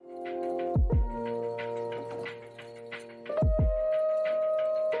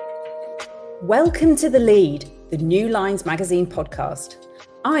Welcome to The Lead, the New Lines Magazine podcast.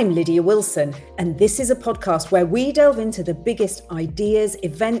 I'm Lydia Wilson, and this is a podcast where we delve into the biggest ideas,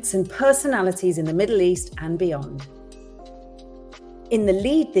 events, and personalities in the Middle East and beyond. In The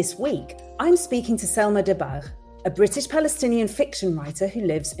Lead this week, I'm speaking to Selma Dabbagh, a British Palestinian fiction writer who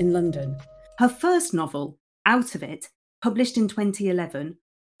lives in London. Her first novel, Out of It, published in 2011,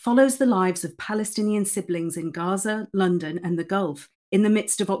 follows the lives of Palestinian siblings in Gaza, London, and the Gulf in the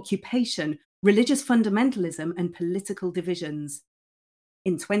midst of occupation, religious fundamentalism, and political divisions.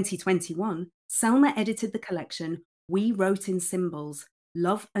 In 2021, Selma edited the collection We Wrote in Symbols,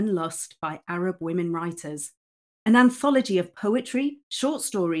 Love and Lust by Arab Women Writers, an anthology of poetry, short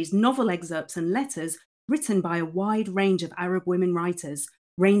stories, novel excerpts, and letters written by a wide range of Arab women writers,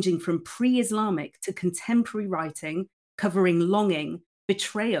 ranging from pre-Islamic to contemporary writing, covering longing,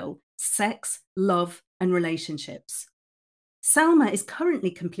 betrayal, sex, love, and relationships. Selma is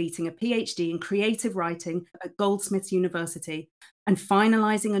currently completing a PhD in creative writing at Goldsmiths University and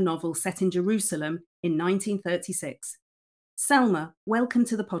finalising a novel set in Jerusalem in 1936. Selma, welcome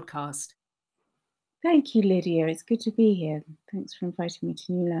to the podcast. Thank you, Lydia. It's good to be here. Thanks for inviting me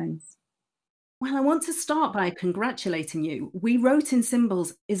to New Lines. Well, I want to start by congratulating you. We Wrote in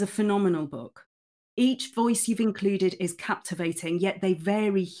Symbols is a phenomenal book. Each voice you've included is captivating, yet they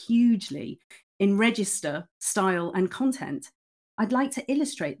vary hugely in register, style, and content. I'd like to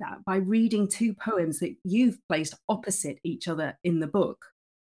illustrate that by reading two poems that you've placed opposite each other in the book.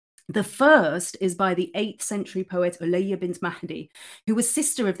 The first is by the 8th century poet Ulayya bint Mahdi, who was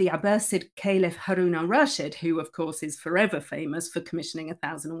sister of the Abbasid Caliph Harun al-Rashid, who of course is forever famous for commissioning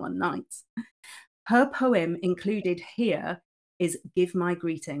 1001 Nights. Her poem included here is Give My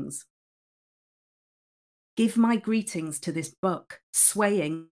Greetings. Give my greetings to this buck,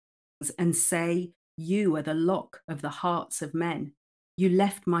 swaying and say, you are the lock of the hearts of men. You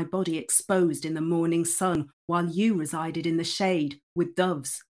left my body exposed in the morning sun while you resided in the shade with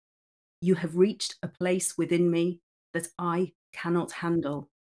doves. You have reached a place within me that I cannot handle.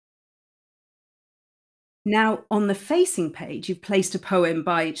 Now, on the facing page, you've placed a poem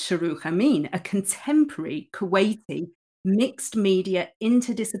by Shahrukh Amin, a contemporary Kuwaiti mixed media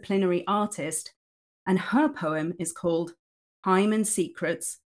interdisciplinary artist, and her poem is called Hymen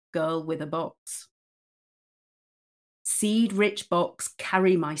Secrets, Girl with a Box. Seed-rich box,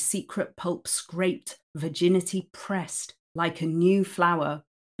 carry my secret pulp scraped, virginity pressed like a new flower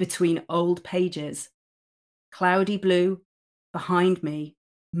between old pages. Cloudy blue, behind me,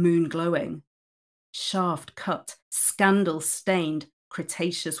 moon glowing. Shaft cut, scandal stained,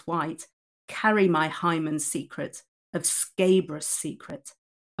 Cretaceous white. Carry my hymen secret, of scabrous secret,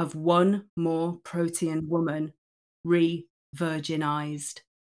 of one more protean woman, re-virginized.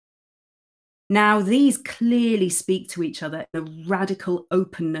 Now, these clearly speak to each other, the radical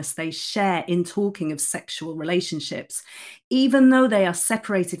openness they share in talking of sexual relationships, even though they are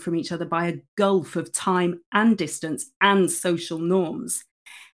separated from each other by a gulf of time and distance and social norms.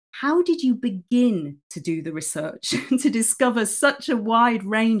 How did you begin to do the research to discover such a wide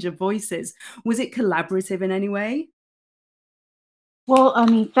range of voices? Was it collaborative in any way? Well, I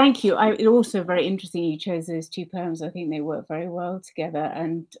mean, thank you. It's also very interesting you chose those two poems. I think they work very well together.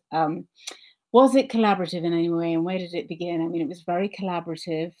 And was it collaborative in any way? And where did it begin? I mean, it was very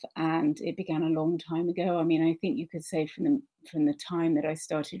collaborative, and it began a long time ago. I mean, I think you could say from the time that I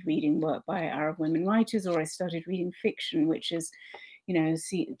started reading work by Arab women writers, or I started reading fiction, which is,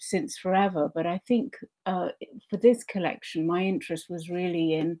 since forever. But I think for this collection, my interest was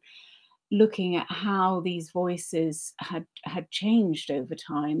really in looking at how these voices had changed over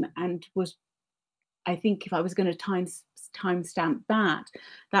time, and was, I think, if I was going to timestamp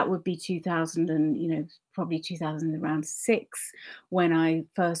that would be 2000, and probably 2006, when I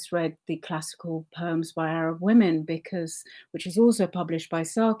first read the classical poems by Arab women, which is also published by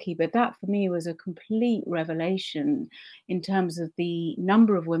Saki. But that for me was a complete revelation in terms of the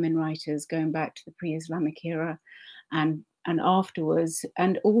number of women writers going back to the pre-Islamic era and afterwards,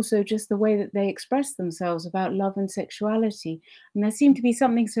 and also just the way that they express themselves about love and sexuality. And there seemed to be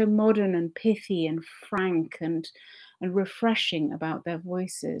something so modern and pithy and frank and refreshing about their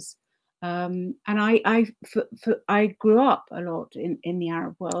voices. And I grew up a lot in the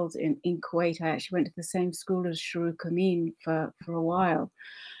Arab world in Kuwait. I actually went to the same school as Shahrukh Amin for a while.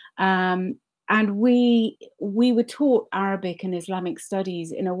 And we were taught Arabic and Islamic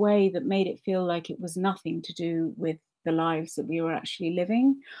studies in a way that made it feel like it was nothing to do with the lives that we were actually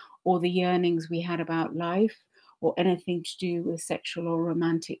living, or the yearnings we had about life, or anything to do with sexual or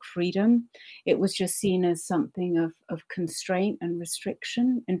romantic freedom. It was just seen as something of constraint and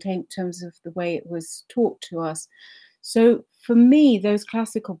restriction in terms of the way it was taught to us. So for me, those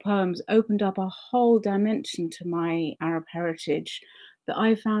classical poems opened up a whole dimension to my Arab heritage that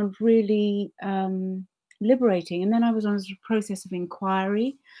I found really liberating. And then I was on a sort of process of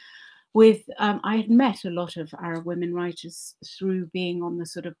inquiry with, I had met a lot of Arab women writers through being on the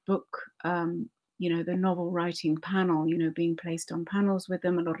sort of book, the novel writing panel, being placed on panels with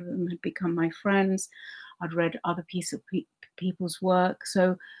them. A lot of them had become my friends. I'd read other people's work.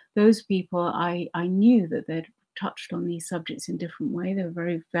 So those people, I knew that they'd touched on these subjects in different ways. They were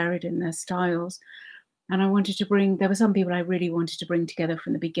very varied in their styles. And I wanted to there were some people I really wanted to bring together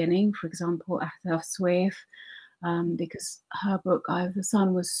from the beginning. For example, Ahtaf Swaif, because her book, Eye of the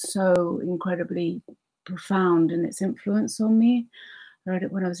Sun, was so incredibly profound in its influence on me. I read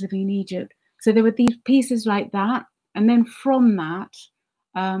it when I was living in Egypt. So there were these pieces like that. And then from that,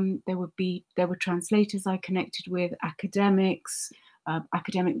 there were translators I connected with, academics,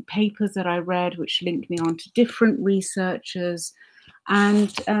 academic papers that I read, which linked me on to different researchers. And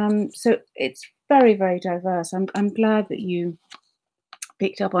so it's very, very diverse. I'm glad that you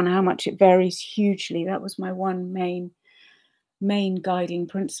picked up on how much it varies hugely. That was my one main guiding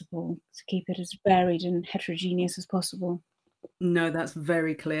principle, to keep it as varied and heterogeneous as possible. No, that's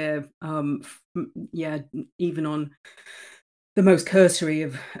very clear. Even on the most cursory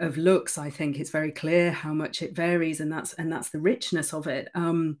of looks, I think it's very clear how much it varies, and that's the richness of it.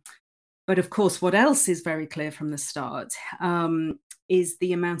 But of course, what else is very clear from the start is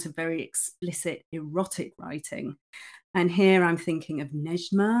the amount of very explicit erotic writing. And here I'm thinking of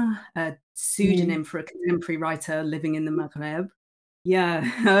Nejma, a pseudonym for a contemporary writer living in the Maghreb. Yeah,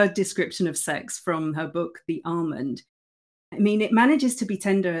 her description of sex from her book, The Almond. I mean, it manages to be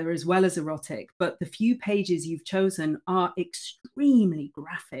tender as well as erotic, but the few pages you've chosen are extremely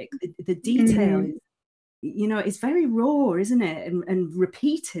graphic. The detail is, it's very raw, isn't it? And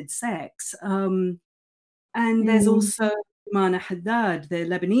repeated sex. And there's also Mana Haddad, the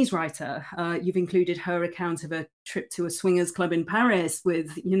Lebanese writer. You've included her account of a trip to a swingers club in Paris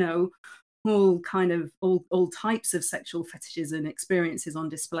with, all types of sexual fetishes and experiences on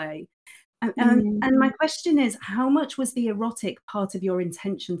display. And my question is, how much was the erotic part of your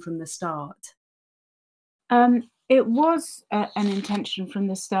intention from the start? It was an intention from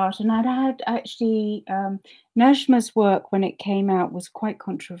the start, and I'd had actually Najma's work when it came out was quite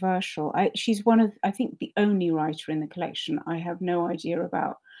controversial. She's one of, I think, the only writer in the collection. I have no idea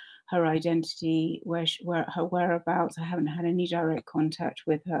about her identity, where her whereabouts. I haven't had any direct contact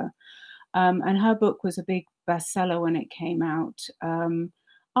with her, and her book was a big bestseller when it came out.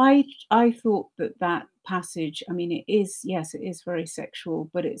 I thought that passage, I mean, it is very sexual,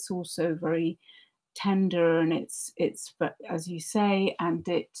 but it's also very tender, and it's as you say, and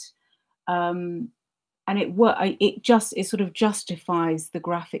it sort of justifies the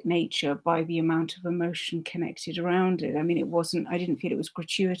graphic nature by the amount of emotion connected around it. I mean, I didn't feel it was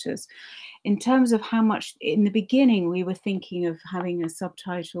gratuitous. In terms of how much, in the beginning, we were thinking of having a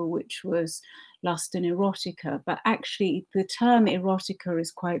subtitle which was Lust and Erotica, but actually the term erotica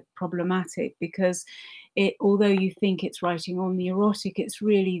is quite problematic, because although you think it's writing on the erotic, it's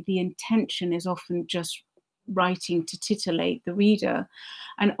really, the intention is often just writing to titillate the reader,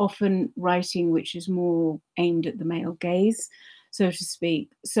 and often writing which is more aimed at the male gaze, so to speak.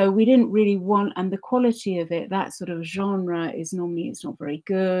 So we didn't really want, and the quality of it, that sort of genre is normally, it's not very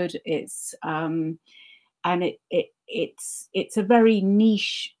good. It's and it's a very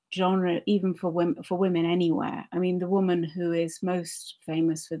niche genre, even for women anywhere. I mean, the woman who is most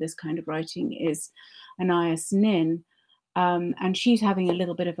famous for this kind of writing is Anais Nin, and she's having a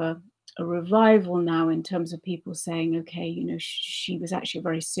little bit of a revival now, in terms of people saying, okay, she was actually a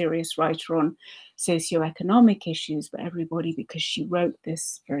very serious writer on socioeconomic issues, but everybody, because she wrote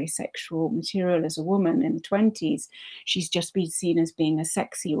this very sexual material as a woman in the 1920s, she's just been seen as being a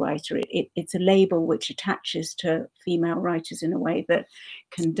sexy writer. It's a label which attaches to female writers in a way that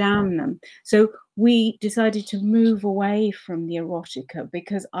can damn them. So we decided to move away from the erotica,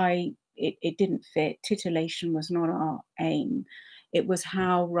 because it didn't fit. Titillation was not our aim. It was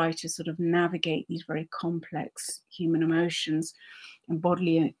how writers sort of navigate these very complex human emotions and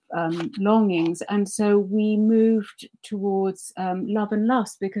bodily longings. And so we moved towards love and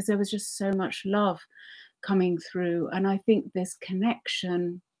lust, because there was just so much love coming through. And I think this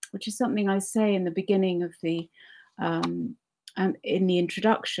connection, which is something I say in the beginning of the, in the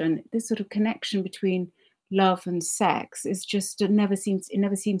introduction, this sort of connection between love and sex is just, it never seems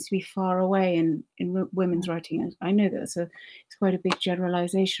to be far away in women's writing. I know that it's quite a big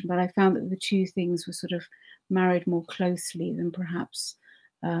generalization, but I found that the two things were sort of married more closely than perhaps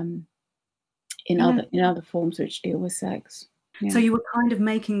in other forms which deal with sex. So you were kind of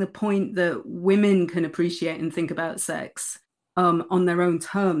making the point that women can appreciate and think about sex on their own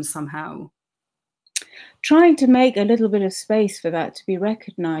terms somehow. Trying to make a little bit of space for that to be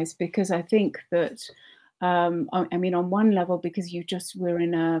recognized, because I think that, I mean, on one level, because we're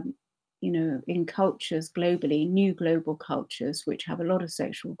in a, in cultures globally, new global cultures, which have a lot of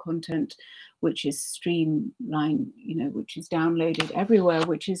sexual content, which is streamlined, which is downloaded everywhere,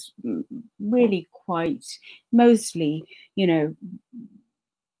 which is really quite mostly,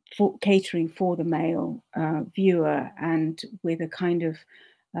 catering for the male viewer, and with a kind of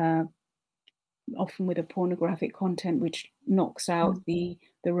often with a pornographic content which knocks out the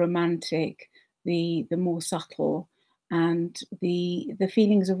romantic, the more subtle, and the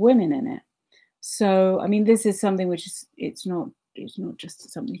feelings of women in it. So I mean, this is something which is it's not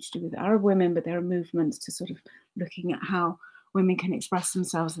just something to do with Arab women, but there are movements to sort of looking at how women can express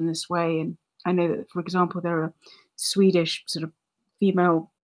themselves in this way. And I know that, for example, there are Swedish sort of female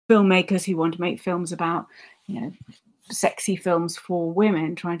filmmakers who want to make films about, sexy films for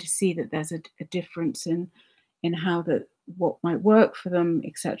women, trying to see that there's a difference in how what might work for them,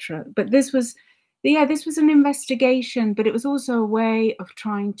 etc. But this was an investigation, but it was also a way of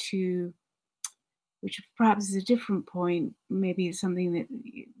trying to, which perhaps is a different point, maybe it's something that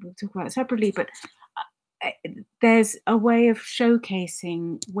we'll talk about separately, but there's a way of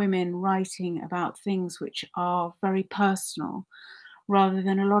showcasing women writing about things which are very personal, rather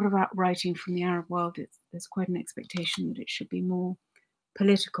than a lot of writing from the Arab world. There's quite an expectation that it should be more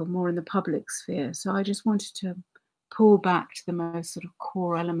political, more in the public sphere. So I just wanted to pull back to the most sort of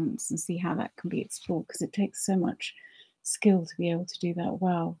core elements and see how that can be explored, because it takes so much skill to be able to do that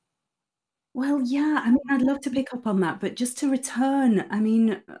well. Well, yeah, I mean, I'd love to pick up on that, but just to return, I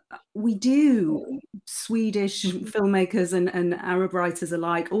mean, we do, Swedish filmmakers and Arab writers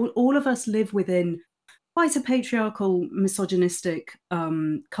alike, all of us live within quite a patriarchal, misogynistic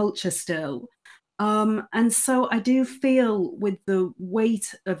culture still. And so I do feel, with the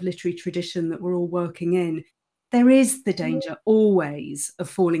weight of literary tradition that we're all working in, there is the danger always of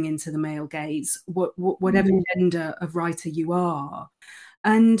falling into the male gaze, whatever gender of writer you are.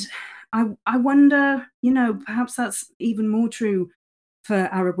 And I wonder, perhaps that's even more true for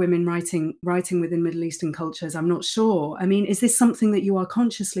Arab women writing within Middle Eastern cultures. I'm not sure. I mean, is this something that you are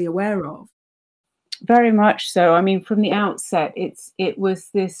consciously aware of? Very much so. I mean, from the outset, it was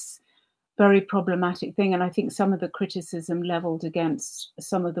this very problematic thing. And I think some of the criticism leveled against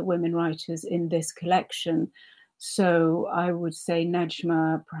some of the women writers in this collection. So I would say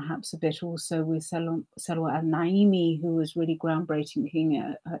Najma, perhaps a bit also with Salwa al-Naimi, who was really groundbreaking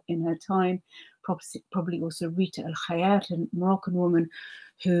in her time. Probably also Rita al-Khayat, a Moroccan woman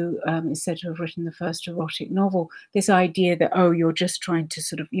who is said to have written the first erotic novel. This idea that, you're just trying to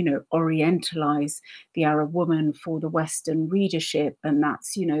sort of, orientalize the Arab woman for the Western readership. And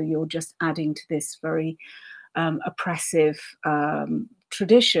that's, you're just adding to this very oppressive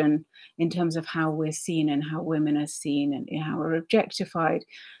tradition in terms of how we're seen and how women are seen and how we're objectified.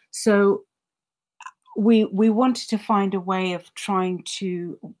 So we wanted to find a way of trying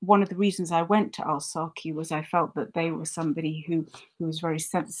to. One of the reasons I went to Al-Saki was I felt that they were somebody who was very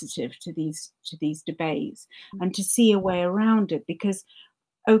sensitive to these debates, and to see a way around it, because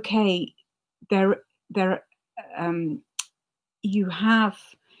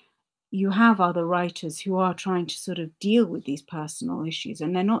you have other writers who are trying to sort of deal with these personal issues,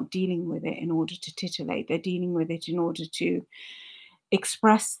 and they're not dealing with it in order to titillate. They're dealing with it in order to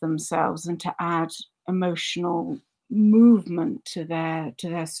express themselves and to add emotional movement to their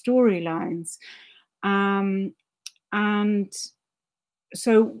storylines. And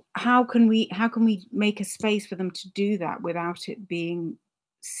so how can we make a space for them to do that without it being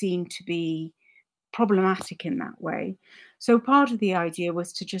seen to be problematic in that way? So part of the idea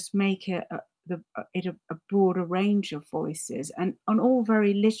was to just make it a broader range of voices, and all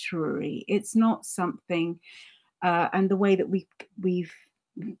very literary. It's not something, and the way that we've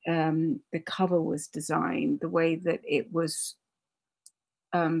the cover was designed, the way that it was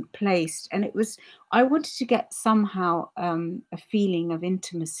placed, and I wanted to get somehow a feeling of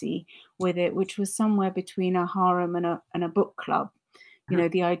intimacy with it, which was somewhere between a harem and a book club.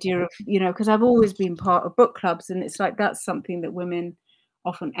 The idea of, because I've always been part of book clubs, and it's like that's something that women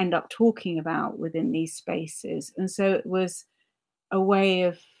often end up talking about within these spaces. And so it was a way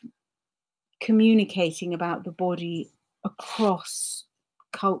of communicating about the body across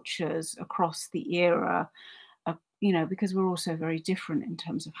cultures, across the era, because we're also very different in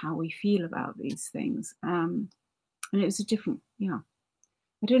terms of how we feel about these things. And it was a different, I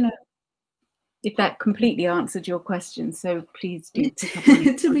don't know if that completely answered your question, so please do pick up on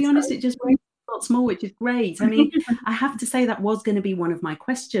it. To be honest, it just brings lots more, which is great. I mean, I have to say that was going to be one of my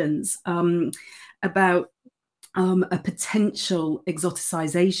questions about a potential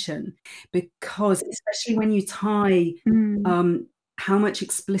exoticization, because especially when you tie how much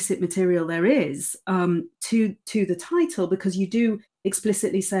explicit material there is to the title, because you do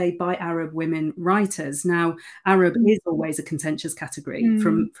explicitly say by Arab women writers. Now, Arab is always a contentious category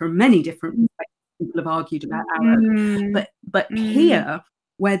from many different perspectives. People have argued about Arab, but here,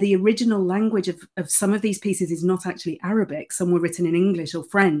 where the original language of some of these pieces is not actually Arabic, some were written in English or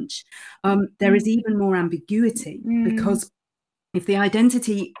French, there is even more ambiguity, because if the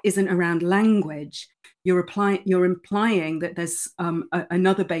identity isn't around language, you're implying that there's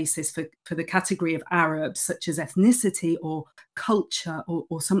another basis for the category of Arab, such as ethnicity or culture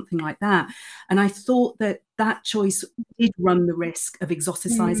or something like that. And I thought that choice did run the risk of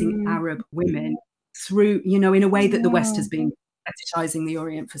exoticizing Arab women through, in a way that the West has been fetishizing the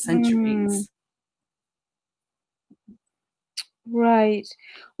Orient for centuries. Right.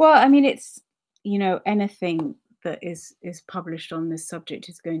 Well, I mean, it's, anything that is published on this subject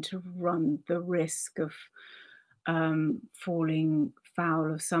is going to run the risk of falling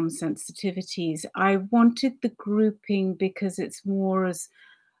foul of some sensitivities. I wanted the grouping because it's more as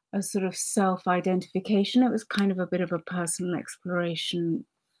a sort of self-identification. It was kind of a bit of a personal exploration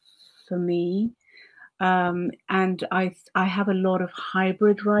for me. And I have a lot of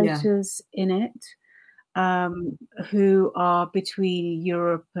hybrid writers in it, who are between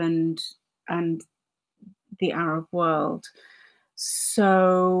Europe and the Arab world.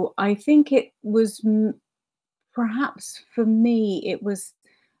 So I think it was perhaps for me, it was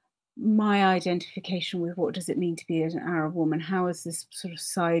my identification with what does it mean to be an Arab woman? How has this sort of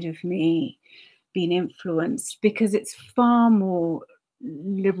side of me been influenced? Because it's far more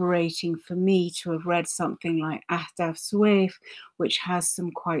liberating for me to have read something like Ahdaf Suwaif, which has some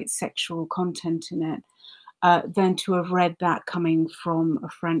quite sexual content in it, than to have read that coming from a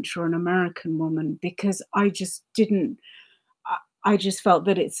French or an American woman, because I just didn't. I just felt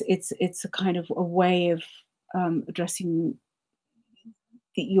that it's a kind of a way of addressing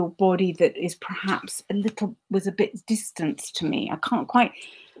your body that is perhaps was a bit distant to me. I can't quite.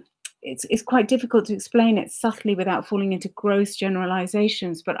 It's quite difficult to explain it subtly without falling into gross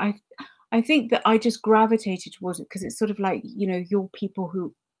generalizations. But I think that I just gravitated towards it because it's sort of like, you're people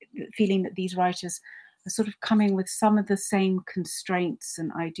who feeling that these writers are sort of coming with some of the same constraints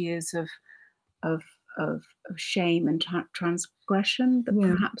and ideas of shame and transgression that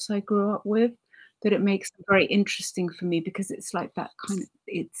perhaps I grew up with, that it makes them very interesting for me, because it's like that kind of,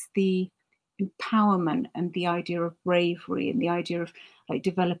 it's the empowerment and the idea of bravery and the idea of like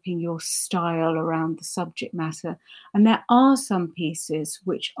developing your style around the subject matter. And there are some pieces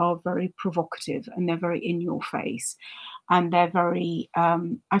which are very provocative and they're very in your face, and they're very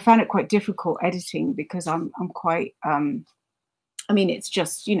I found it quite difficult editing because I'm quite I mean, it's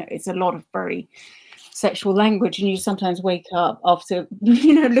just, it's a lot of very sexual language, and you sometimes wake up after,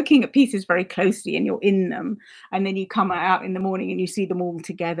 looking at pieces very closely and you're in them, and then you come out in the morning and you see them all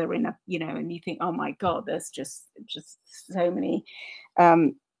together in a, and you think, oh my God, there's just so many,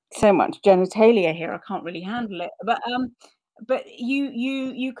 so much genitalia here. I can't really handle it. But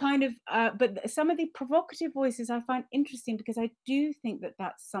you kind of, but some of the provocative voices I find interesting, because I do think that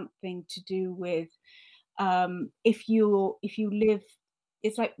that's something to do with, if you live,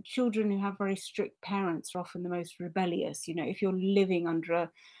 it's like children who have very strict parents are often the most rebellious. If you're living under a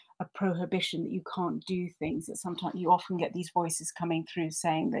prohibition that you can't do things, that sometimes you often get these voices coming through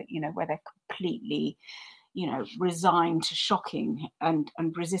saying that, where they're completely, resigned to shocking and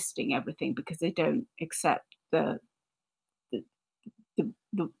resisting everything because they don't accept the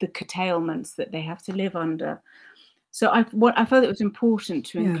curtailments that they have to live under. So I felt it was important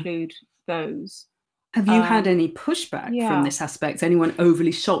to include those. Have you had any pushback from this aspect? Anyone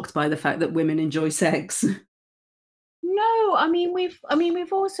overly shocked by the fact that women enjoy sex? No, I mean we've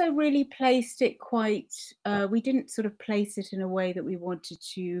also really placed it quite. We didn't sort of place it in a way that we wanted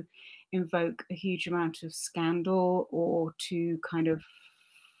to invoke a huge amount of scandal or to kind of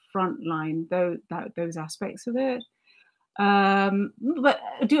frontline those aspects of it. But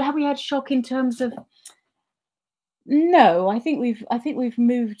have we had shock in terms of? No, I think we've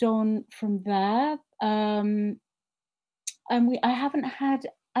moved on from there. And I haven't had.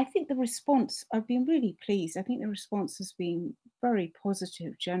 I think the response. I've been really pleased. I think the response has been very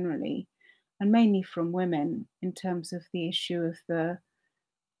positive generally, and mainly from women in terms of the issue of the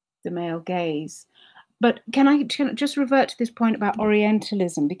male gaze. But can I just revert to this point about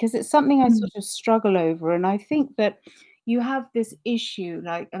Orientalism, because it's something I sort of struggle over, and I think that you have this issue.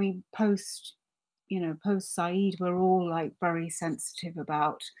 Like, I mean, post Said, we're all like very sensitive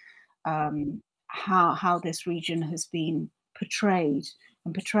about how this region has been portrayed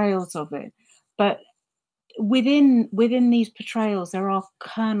and portrayals of it. But within these portrayals, there are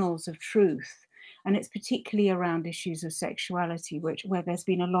kernels of truth, and it's particularly around issues of sexuality, where there's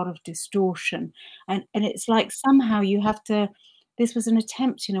been a lot of distortion, and it's like somehow you have to. This was an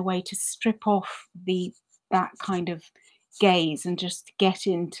attempt, in a way, to strip off that kind of gaze and just get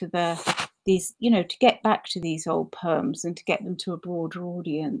into these, to get back to these old poems and to get them to a broader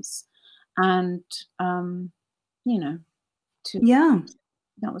audience, and that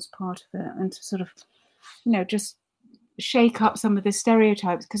was part of it, and to sort of, just shake up some of the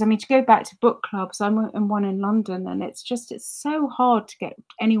stereotypes. Because, I mean, to go back to book clubs, I'm in one in London, and it's so hard to get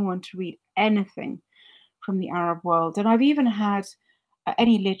anyone to read anything from the Arab world. And I've even had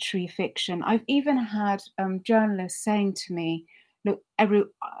any literary fiction. I've even had journalists saying to me, look,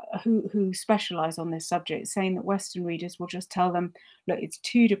 who specialise on this subject, saying that Western readers will just tell them, look, it's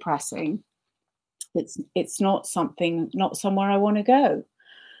too depressing. It's not somewhere I want to go.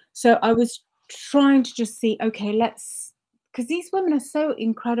 So I was trying to just see, okay, because these women are so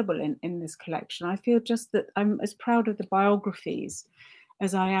incredible in this collection. I feel just that I'm as proud of the biographies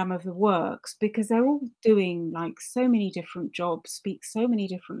as I am of the works, because they're all doing like so many different jobs, speak so many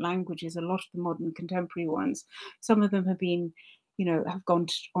different languages, a lot of the modern contemporary ones. Some of them have been, have gone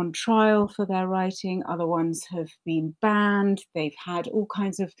on trial for their writing. Other ones have been banned. They've had all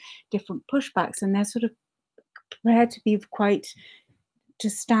kinds of different pushbacks, and they're sort of prepared to be to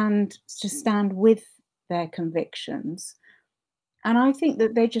stand with their convictions. And I think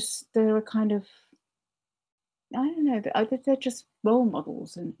that they're a kind of, I don't know, they're just role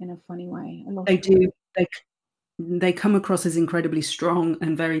models in a funny way. They do. They come across as incredibly strong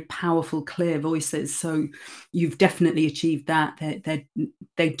and very powerful, clear voices. So you've definitely achieved that.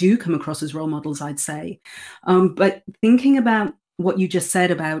 They do come across as role models, I'd say. But thinking about what you just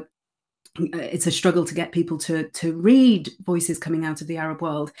said about it's a struggle to get people to read voices coming out of the Arab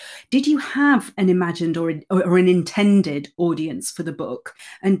world. Did you have an imagined or an intended audience for the book?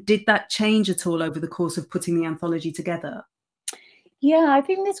 And did that change at all over the course of putting the anthology together? Yeah, I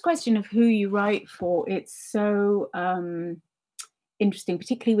think this question of who you write for, it's so interesting,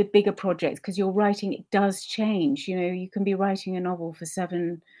 particularly with bigger projects, because your writing, it does change. You can be writing a novel for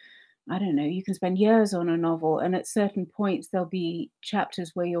you can spend years on a novel, and at certain points there'll be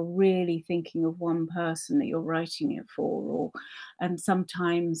chapters where you're really thinking of one person that you're writing it for, and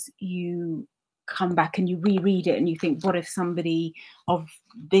sometimes you come back and you reread it and you think, what if somebody of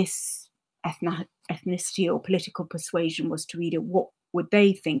this ethnicity or political persuasion was to read it, what would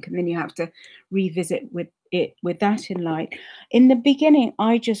they think? And then you have to revisit with that in light. In the beginning,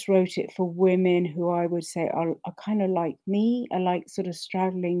 I just wrote it for women who I would say are kind of like me, are like sort of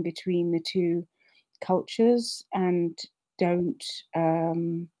straddling between the two cultures, and don't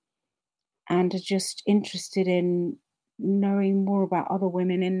and are just interested in knowing more about other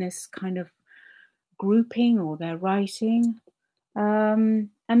women in this kind of grouping or their writing.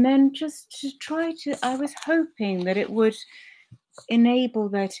 And then just to I was hoping that it would enable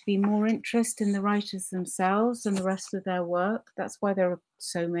there to be more interest in the writers themselves and the rest of their work. That's why there are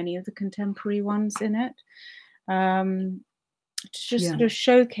so many of the contemporary ones in it. To just sort of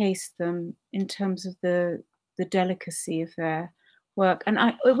showcase them in terms of the delicacy of their work. And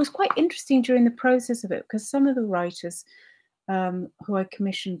it was quite interesting during the process of it, because some of the writers who I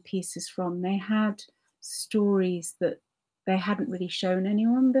commissioned pieces from, they had stories that they hadn't really shown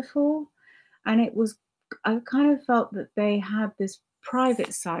anyone before. And I kind of felt that they had this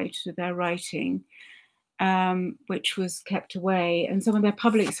private side to their writing, which was kept away. And some of their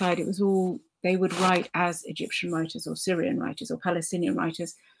public side, it was all, they would write as Egyptian writers or Syrian writers or Palestinian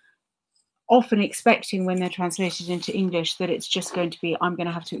writers, often expecting when they're translated into English that it's just going to be, I'm going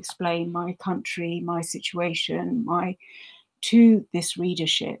to have to explain my country, my situation, to this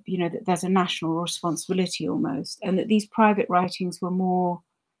readership, that there's a national responsibility almost, and that these private writings were more,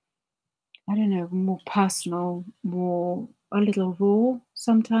 I don't know, more personal, a little raw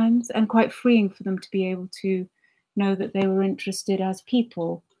sometimes, and quite freeing for them to be able to know that they were interested as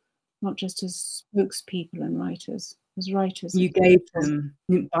people, not just as spokespeople and writers, as writers. You gave them,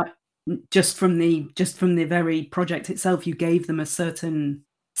 just from the very project itself, you gave them a certain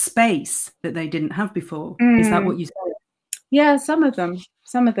space that they didn't have before. Is that what you said? Yeah, some of them.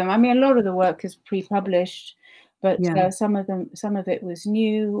 I mean, a lot of the work is pre-published, but some of it was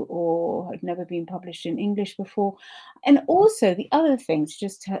new or had never been published in English before. And also the other thing, to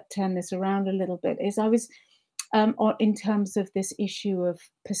just turn this around a little bit, is I was, in terms of this issue of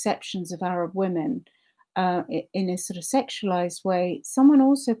perceptions of Arab women, in a sort of sexualized way. Someone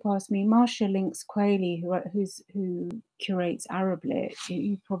also passed me, Marsha Lynx Quayle, who curates Arab Lit,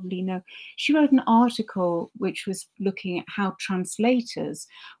 you probably know. She wrote an article which was looking at how translators,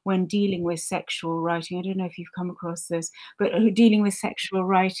 when dealing with sexual writing, I don't know if you've come across this, but dealing with sexual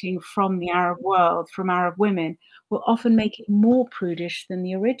writing from the Arab world, from Arab women, will often make it more prudish than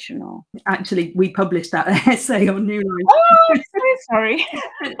the original. Actually, we published that essay on New Lines. Oh, so sorry.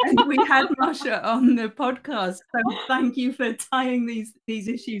 And we had Marsha on the podcast. So thank you for tying these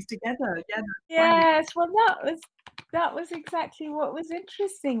issues together. Yeah. Yes, well, that was exactly what was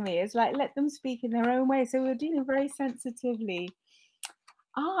interesting me. Is like, let them speak in their own way. So we're dealing very sensitively.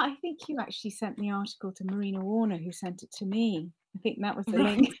 I think you actually sent the article to Marina Warner, who sent it to me. I think that was the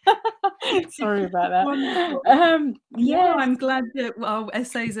link. Sorry about that. Wonderful. Yeah, I'm glad that our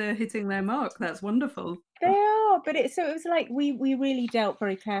essays are hitting their mark. That's wonderful. They are, but it was like we really dealt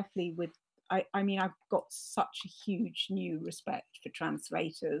very carefully with. I mean, I've got such a huge new respect for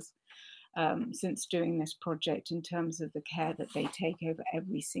translators since doing this project, in terms of the care that they take over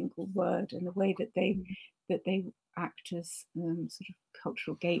every single word and the way that they act as sort of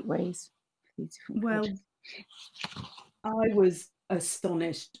cultural gateways for these different cultures. I was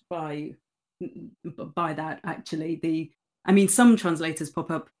astonished by that, actually. I mean, some translators pop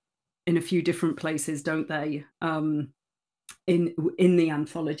up in a few different places, don't they? In the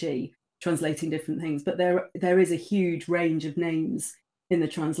anthology, translating different things, but there is a huge range of names in the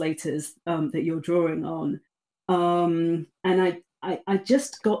translators that you're drawing on, and I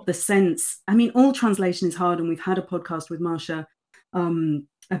just got the sense. I mean, all translation is hard, and we've had a podcast with Marsha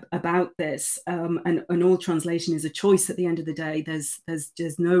about this, and all translation is a choice at the end of the day. There's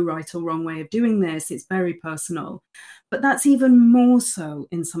no right or wrong way of doing this. It's very personal, but that's even more so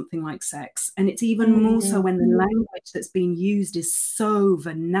in something like sex, and it's even more so when the language that's being used is so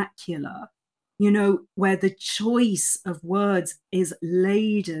vernacular, where the choice of words is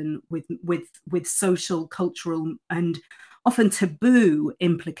laden with social, cultural, and often taboo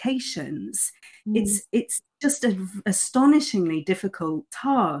implications. It's just an astonishingly difficult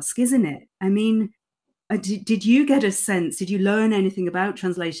task, isn't it? I mean, did you get a sense, did you learn anything about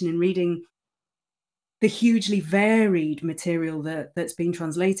translation in reading the hugely varied material that's been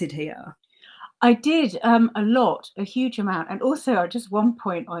translated here? I did a lot, a huge amount. And also just one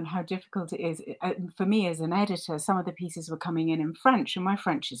point on how difficult it is for me as an editor. Some of the pieces were coming in French, and my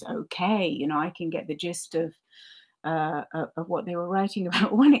French is okay. I can get the gist of what they were writing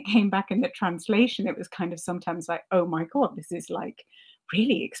about. When it came back in the translation, it was kind of sometimes like, oh my God, this is like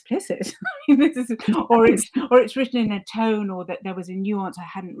really explicit. or it's written in a tone, or that there was a nuance I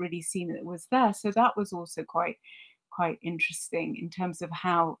hadn't really seen that was there. So that was also quite interesting in terms of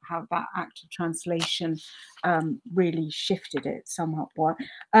how that act of translation really shifted it somewhat.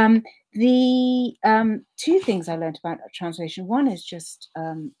 The two things I learned about translation. One is just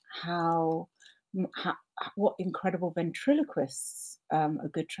what incredible ventriloquists a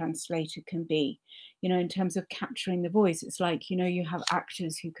good translator can be, in terms of capturing the voice. It's like, you have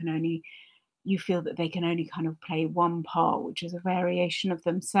actors who you feel that they can only kind of play one part, which is a variation of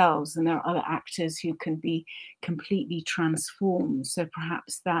themselves. And there are other actors who can be completely transformed. So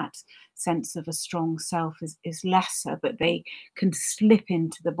perhaps that sense of a strong self is lesser, but they can slip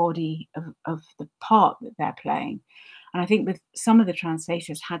into the body of the part that they're playing. And I think with some of the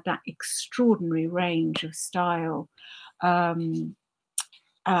translators had that extraordinary range of style from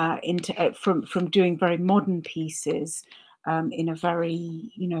doing very modern pieces in a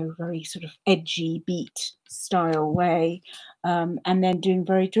very, very sort of edgy beat style way, and then doing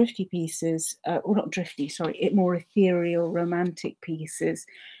very drifty pieces, or not drifty, sorry, more ethereal, romantic pieces,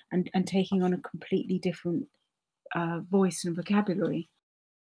 and taking on a completely different voice and vocabulary.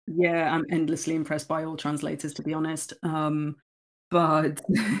 Yeah, I'm endlessly impressed by all translators, to be honest. But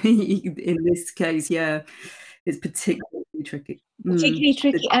in this case, yeah, it's particularly tricky. Particularly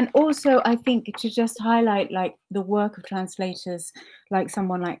tricky. And also, I think, to just highlight like the work of translators, like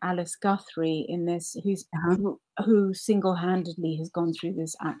someone like Alice Guthrie in this, who single-handedly has gone through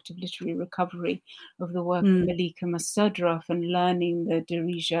this act of literary recovery of the work of Malika Mustadraf, and learning the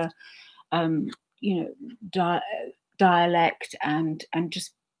Darija, dialect, and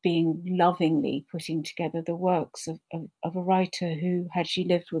just being lovingly putting together the works of a writer who, had she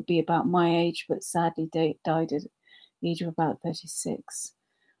lived, would be about my age, but sadly died at the age of about 36.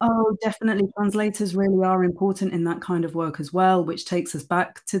 Oh, definitely. Translators really are important in that kind of work as well, which takes us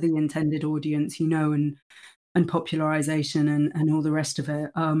back to the intended audience, and popularization and all the rest of it.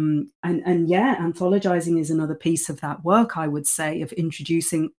 And yeah, anthologizing is another piece of that work, I would say, of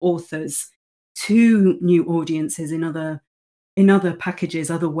introducing authors to new audiences in other packages,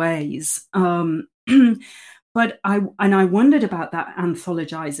 other ways. But I wondered about that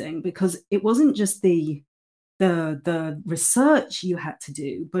anthologizing, because it wasn't just the research you had to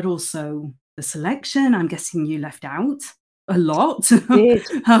do, but also the selection. I'm guessing you left out a lot. Did.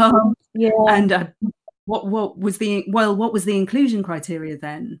 Yeah. And what was the inclusion criteria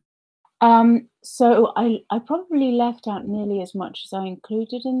then? So I probably left out nearly as much as I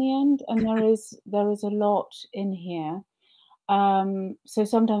included in the end, and there is a lot in here. So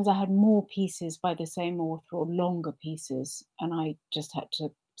sometimes I had more pieces by the same author or longer pieces, and I just had to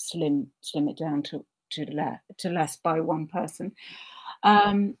slim it down to less by one person.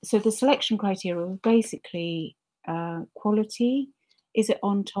 So the selection criteria was basically quality, is it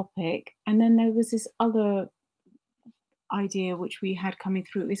on topic, and then there was this other idea which we had coming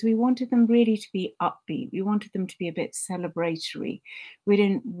through, is we wanted them really to be upbeat. We wanted them to be a bit celebratory. We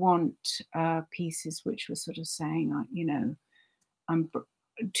didn't want pieces which were sort of saying,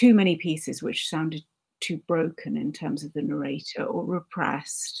 too many pieces which sounded too broken in terms of the narrator or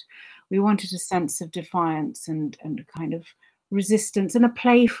repressed. We wanted a sense of defiance and a kind of resistance and a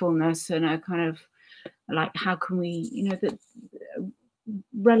playfulness and a kind of like, how can we,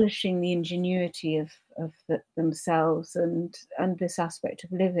 relishing the ingenuity of themselves and this aspect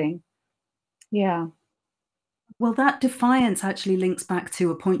of living. Yeah. Well, that defiance actually links back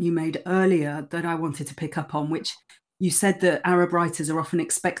to a point you made earlier that I wanted to pick up on, which you said that Arab writers are often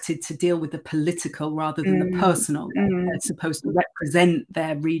expected to deal with the political rather than the personal. They're supposed to represent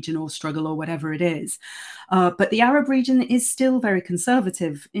their regional struggle or whatever it is. But the Arab region is still very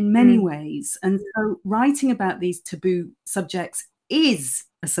conservative in many ways. And so writing about these taboo subjects is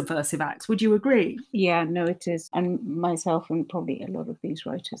a subversive act. Would you agree? Yeah, no, it is. And myself and probably a lot of these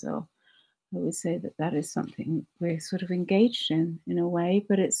writers are. I would say that is something we're sort of engaged in a way,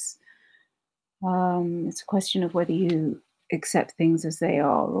 but it's a question of whether you accept things as they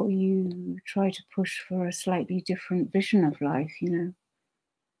are or you try to push for a slightly different vision of life,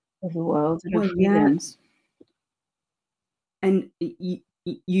 of the world and of freedoms. And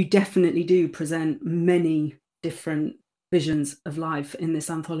you definitely do present many different visions of life in this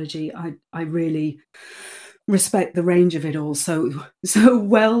anthology. I really respect the range of it all. So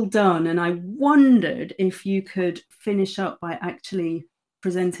well done. And I wondered if you could finish up by actually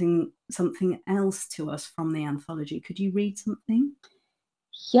presenting something else to us from the anthology. Could you read something?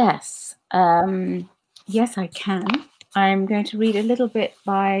 Yes. Yes, I can. I'm going to read a little bit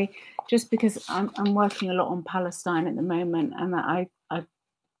just because I'm working a lot on Palestine at the moment, and I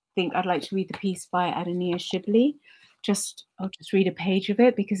think I'd like to read the piece by Adoniya Shibli. I'll just read a page of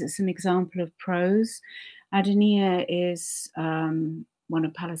it because it's an example of prose. Adoniya is one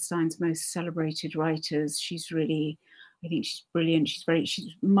of Palestine's most celebrated writers. I think she's brilliant.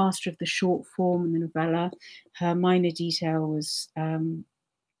 She's master of the short form and the novella. Her minor detail was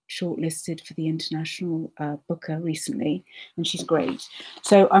shortlisted for the International Booker recently, and she's great.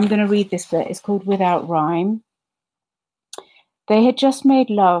 So I'm going to read this bit. It's called Without Rhyme. They had just made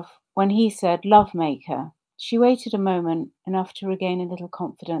love when he said, "Love maker." She waited a moment, enough to regain a little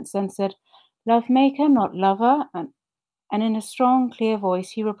confidence, then said, "Love maker, not lover?" And in a strong, clear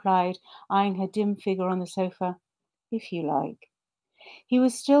voice, he replied, eyeing her dim figure on the sofa, "If you like." He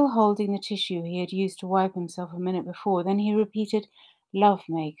was still holding the tissue he had used to wipe himself a minute before. Then he repeated, "Love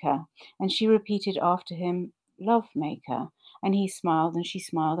maker." And she repeated after him, "Love maker." And he smiled and she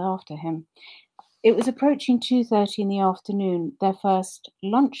smiled after him. It was approaching 2:30 in the afternoon, their first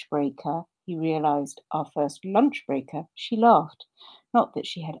lunch breaker, he realized, our first lunch breaker. She laughed. Not that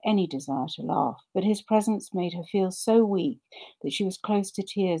she had any desire to laugh, but his presence made her feel so weak that she was close to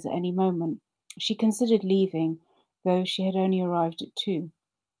tears at any moment. She considered leaving, though she had only arrived at 2.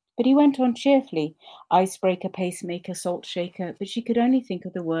 But he went on cheerfully, icebreaker, pacemaker, salt shaker, but she could only think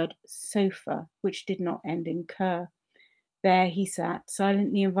of the word sofa, which did not end in "cur." There he sat,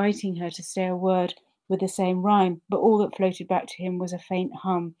 silently inviting her to say a word with the same rhyme, but all that floated back to him was a faint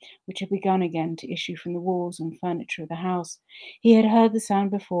hum, which had begun again to issue from the walls and furniture of the house. He had heard the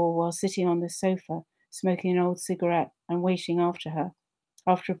sound before while sitting on the sofa, smoking an old cigarette and waiting after her.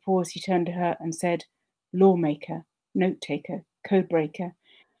 After a pause, he turned to her and said, "Lawmaker, note-taker, code-breaker,"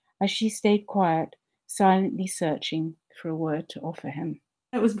 as she stayed quiet, silently searching for a word to offer him.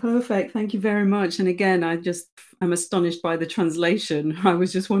 That was perfect. Thank you very much. And again, I'm astonished by the translation. I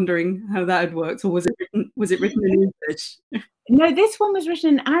was just wondering how that had worked, or was it written in English? No, this one was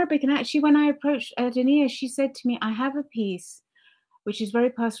written in Arabic. And actually, when I approached Adoniya, she said to me, "I have a piece which is very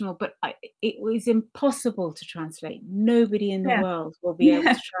personal, but it was impossible to translate. Nobody in the world will be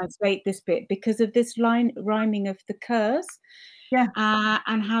able to translate this bit because of this rhyming of the curse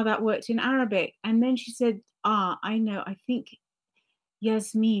and how that worked in Arabic." And then she said, "I know, I think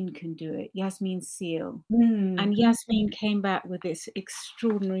Yasmin can do it. Yasmin Seal. And Yasmin came back with this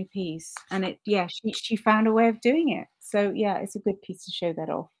extraordinary piece, and she found a way of doing it. So yeah, it's a good piece to show that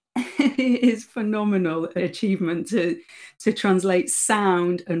off. It is phenomenal achievement to translate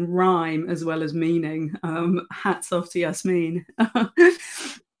sound and rhyme as well as meaning. Hats off to Yasmin.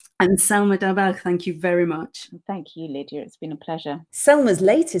 And Selma Dabbagh, thank you very much. Thank you, Lydia. It's been a pleasure. Selma's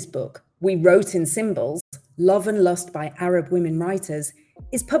latest book, We Wrote in Symbols, Love and Lust by Arab Women Writers,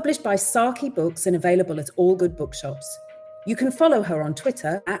 is published by Saki Books and available at all good bookshops. You can follow her on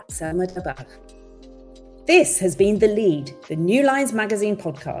Twitter at Selma Dabbagh. This has been The Lead, the New Lines Magazine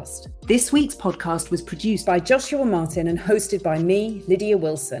podcast. This week's podcast was produced by Joshua Martin and hosted by me, Lydia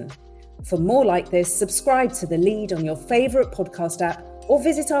Wilson. For more like this, subscribe to The Lead on your favourite podcast app or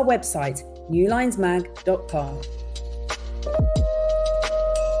visit our website, newlinesmag.com.